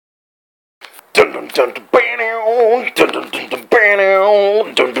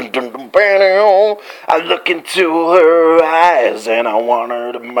I look into her eyes and I want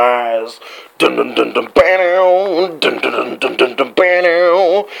her demise.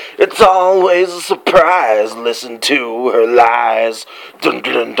 It's always a surprise. Listen to her lies.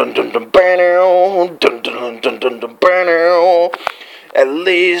 At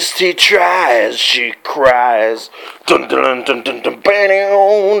least he tries, she cries.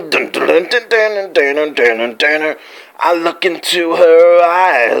 I look into her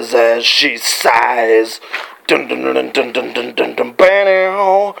eyes as she sighs.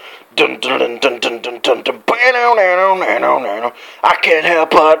 I can't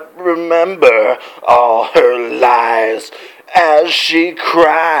help but remember all her lies as she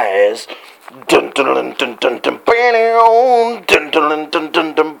cries.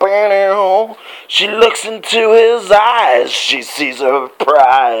 She looks into his eyes, she sees her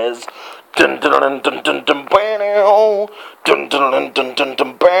prize. At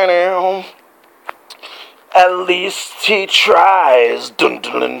least he tries.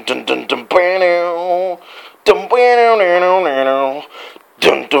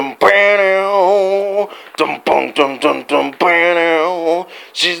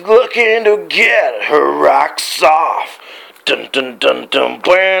 She's looking to get her rocks off. Like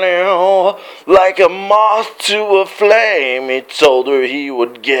a moth to a flame, he told her he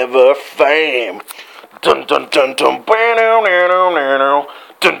would give her fame.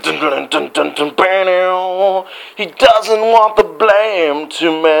 He doesn't want the blame.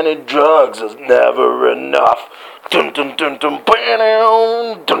 Too many drugs is never enough.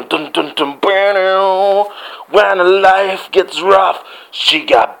 When her life gets rough, she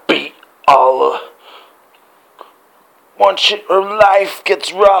got beat all of. Her life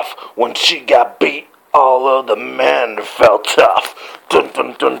gets rough when she got beat. All of the men felt tough.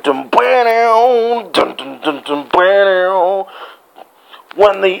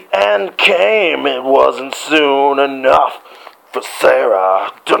 When the end came, it wasn't soon enough for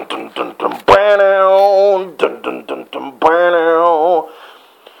Sarah.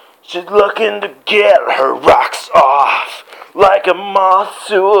 She's looking to get her rocks off. Like a moth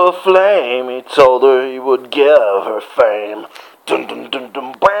to a flame, he told her he would give her fame. He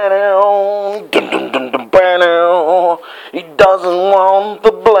doesn't want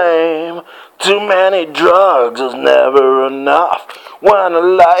the blame. Too many drugs is never enough. When a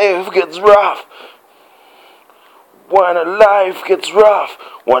life gets rough.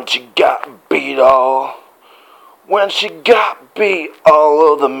 When she got beat all. When she got beat,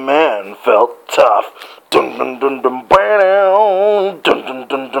 all of the men felt tough.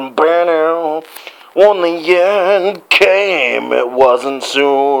 When the end came, it wasn't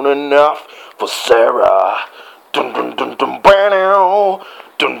soon enough for Sarah.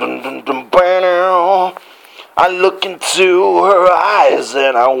 I look into her eyes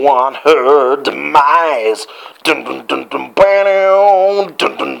and I want her demise.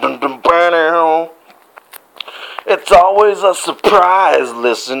 It's always a surprise.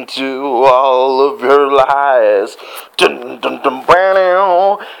 Listen to all of her lies.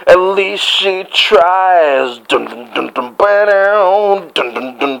 At least she tries.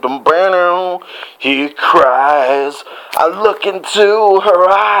 He cries. I look into her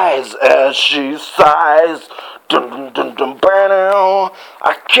eyes as she sighs.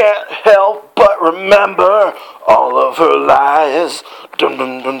 I can't help but remember all of her lies.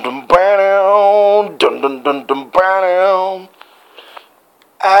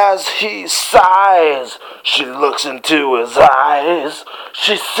 As he sighs, she looks into his eyes.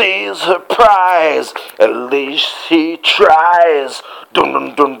 She sees her prize. At least he tries.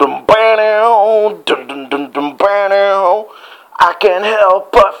 I can't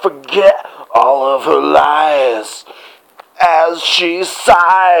help but forget all of her lies as she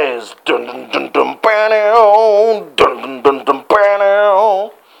sighs.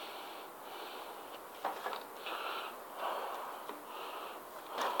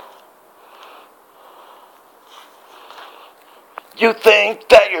 You think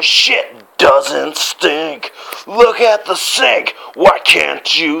that your shit doesn't stink? Look at the sink, why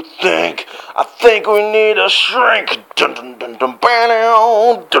can't you think? I think we need a shrink. Down.